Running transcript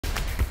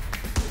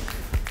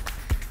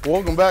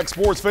Welcome back,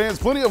 sports fans.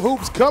 Plenty of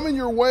hoops coming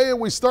your way,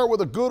 and we start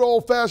with a good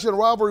old-fashioned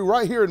rivalry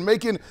right here in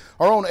Macon.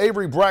 Our own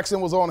Avery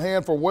Braxton was on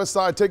hand for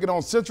Westside taking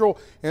on Central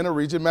in a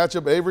region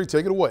matchup. Avery,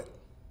 take it away.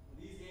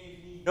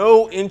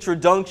 No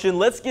introduction.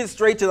 Let's get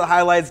straight to the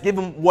highlights, give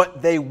them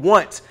what they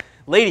want.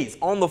 Ladies,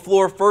 on the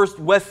floor first,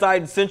 Westside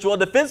and Central. A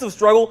defensive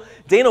struggle.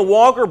 Dana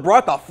Walker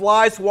brought the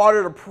fly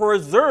swatter to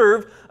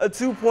preserve a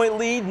 2-point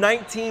lead,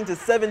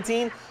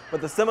 19-17, but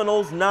the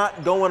Seminoles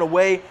not going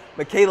away.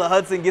 Michaela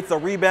Hudson gets a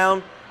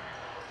rebound,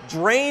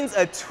 drains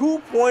a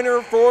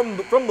two-pointer from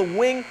the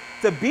wing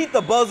to beat the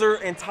buzzer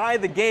and tie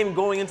the game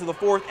going into the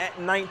fourth at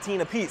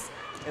 19 apiece.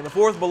 And the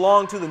fourth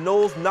belonged to the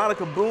Noles.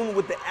 Nautica Boone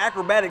with the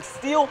acrobatic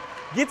steal.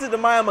 Gets it to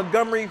Maya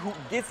Montgomery, who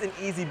gets an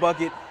easy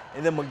bucket.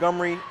 And then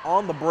Montgomery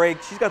on the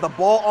break. She's got the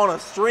ball on a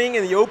string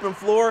in the open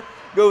floor.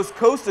 Goes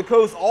coast to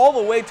coast all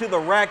the way to the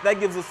rack.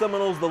 That gives the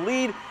Seminoles the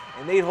lead,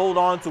 and they'd hold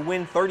on to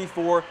win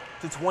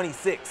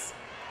 34-26.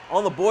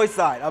 On the boys'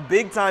 side, a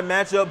big-time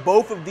matchup.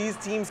 Both of these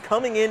teams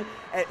coming in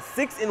at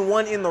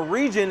 6-1 in the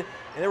region,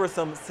 and there were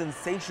some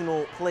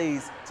sensational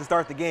plays to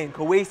start the game.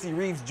 Kawasi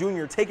Reeves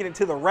Jr. taking it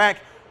to the rack,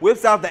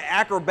 whips out the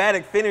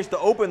acrobatic finish to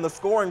open the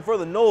scoring for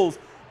the Noles.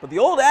 But the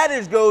old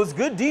adage goes,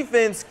 good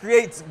defense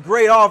creates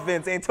great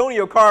offense.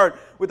 Antonio Card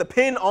with a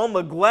pin on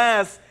the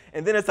glass,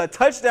 and then it's a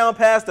touchdown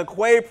pass to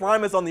Quay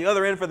Primus on the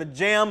other end for the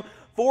jam,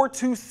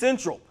 4-2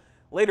 Central.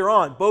 Later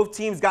on, both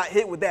teams got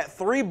hit with that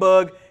three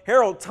bug.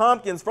 Harold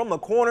Tompkins from the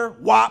corner,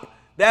 whop,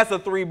 that's a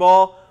three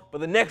ball. But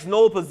the next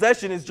Nole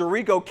possession is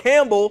Jericho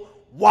Campbell,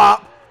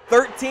 whop,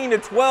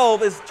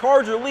 13-12 is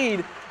Charger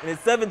lead, and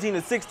it's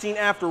 17-16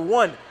 after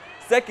one.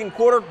 Second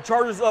quarter,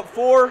 Chargers up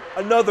 4,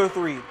 another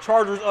 3.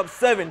 Chargers up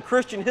 7.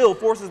 Christian Hill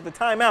forces the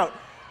timeout.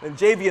 And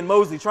Javian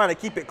Mosley trying to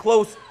keep it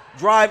close.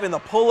 Drive in the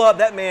pull-up.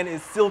 That man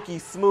is silky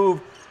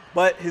smooth.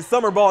 But his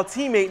summer ball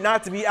teammate,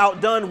 not to be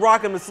outdone,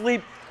 rock him to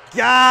sleep.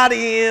 Got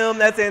him.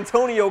 That's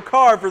Antonio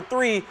Card for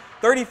 3.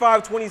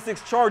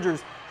 35-26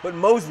 Chargers. But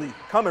Mosley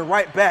coming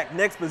right back.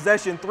 Next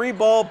possession,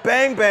 3-ball,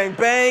 bang, bang,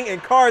 bang,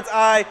 and Card's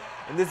eye.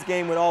 And this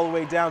game went all the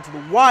way down to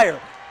the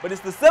wire. But it's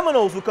the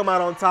Seminoles who come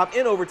out on top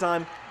in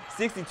overtime.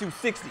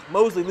 62-60.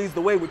 Mosley leads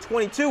the way with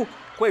 22.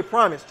 Quay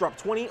Primus dropped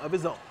 20 of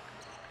his own.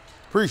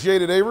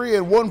 Appreciate it, Avery.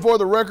 And one for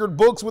the record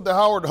books with the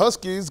Howard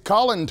Huskies.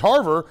 Colin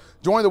Tarver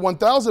joined the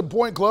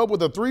 1,000-point club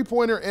with a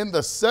three-pointer in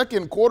the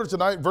second quarter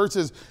tonight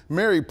versus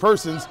Mary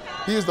Persons.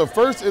 He is the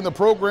first in the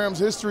program's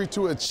history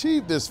to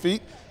achieve this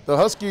feat. The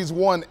Huskies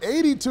won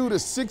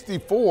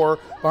 82-64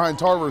 behind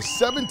Tarver's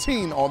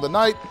 17 on the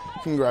night.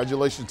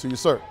 Congratulations to you,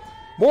 sir.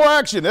 More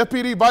action.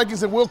 FPD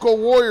Vikings and Wilco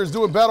Warriors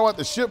doing battle at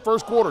the ship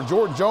first quarter.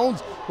 Jordan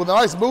Jones with a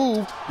nice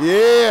move.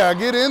 Yeah,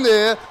 get in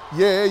there.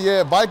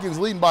 Yeah. Vikings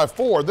leading by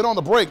 4. Then on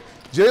the break,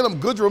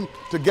 Jalen Goodrum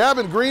to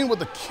Gavin Green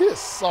with a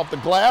kiss off the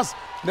glass.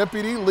 And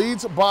FPD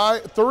leads by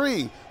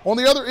 3. On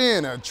the other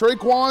end,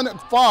 Traquan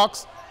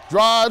Fox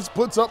drives,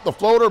 puts up the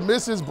floater,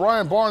 misses.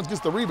 Brian Barnes gets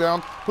the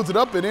rebound, puts it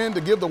up and in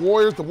to give the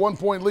Warriors the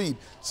 1-point lead.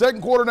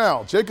 Second quarter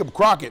now, Jacob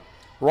Crockett,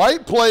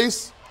 right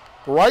place,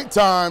 right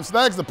time,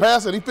 snags the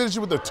pass, and he finishes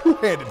with a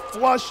two-handed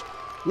flush.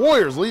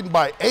 Warriors leading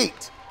by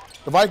 8.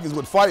 The Vikings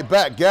would fight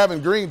back.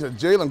 Gavin Green to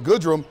Jalen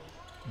Goodrum.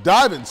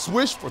 Diving,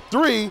 swish for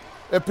 3.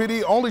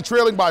 FPD only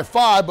trailing by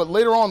 5, but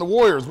later on the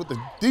Warriors with the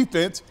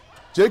defense.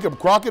 Jacob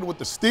Crockett with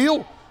the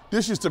steal.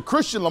 Dishes to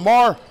Christian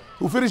Lamar,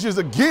 who finishes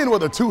again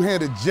with a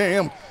two-handed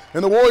jam.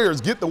 And the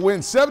Warriors get the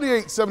win.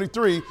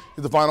 78-73 is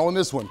the final in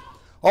this one.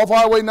 Off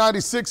Highway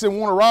 96 in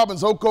Warner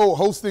Robins, Hoko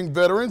hosting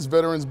Veterans.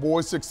 Veterans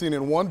boys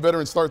 16-1.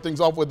 Veterans start things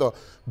off with a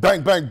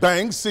bang, bang,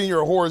 bang.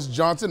 Senior Horace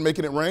Johnson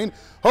making it rain.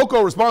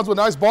 Hoko responds with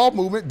a nice ball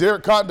movement.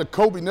 Derek Cotton to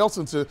Kobe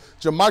Nelson to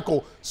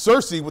Jamichael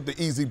Searcy with the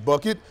easy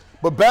bucket.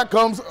 But back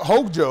comes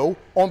Hojo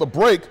on the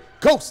break,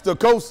 coast to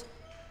coast.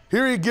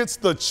 Here he gets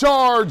the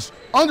charge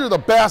under the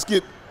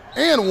basket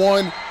and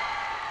one.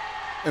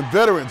 And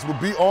Veterans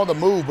would be on the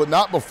move, but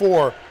not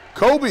before.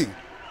 Kobe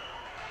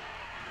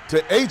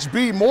to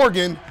HB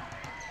Morgan.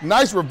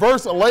 Nice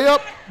reverse, a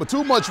layup, but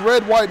too much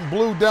red, white, and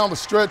blue down the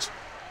stretch.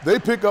 They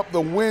pick up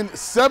the win,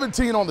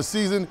 17 on the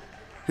season.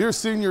 Here's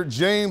senior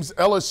James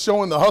Ellis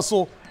showing the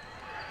hustle.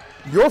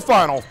 Your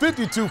final,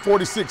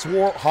 52-46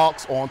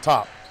 Warhawks on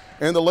top.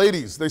 And the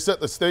ladies, they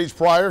set the stage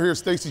prior. Here's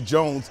Stacey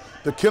Jones,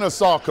 the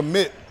Kennesaw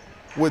commit,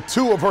 with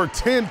 2 of her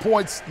 10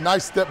 points.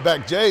 Nice step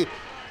back, Jay.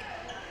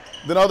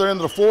 Then other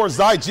end of the floor,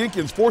 Zy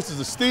Jenkins forces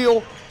a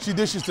steal. She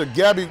dishes to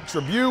Gabby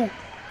Tribune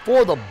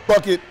for the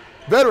bucket.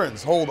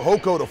 Veterans hold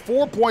Hoko to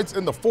 4 points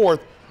in the fourth.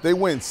 They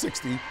win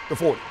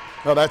 60-40.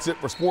 Now that's it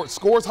for sports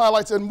scores,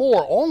 highlights, and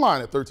more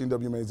online at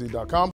 13WMAZ.com.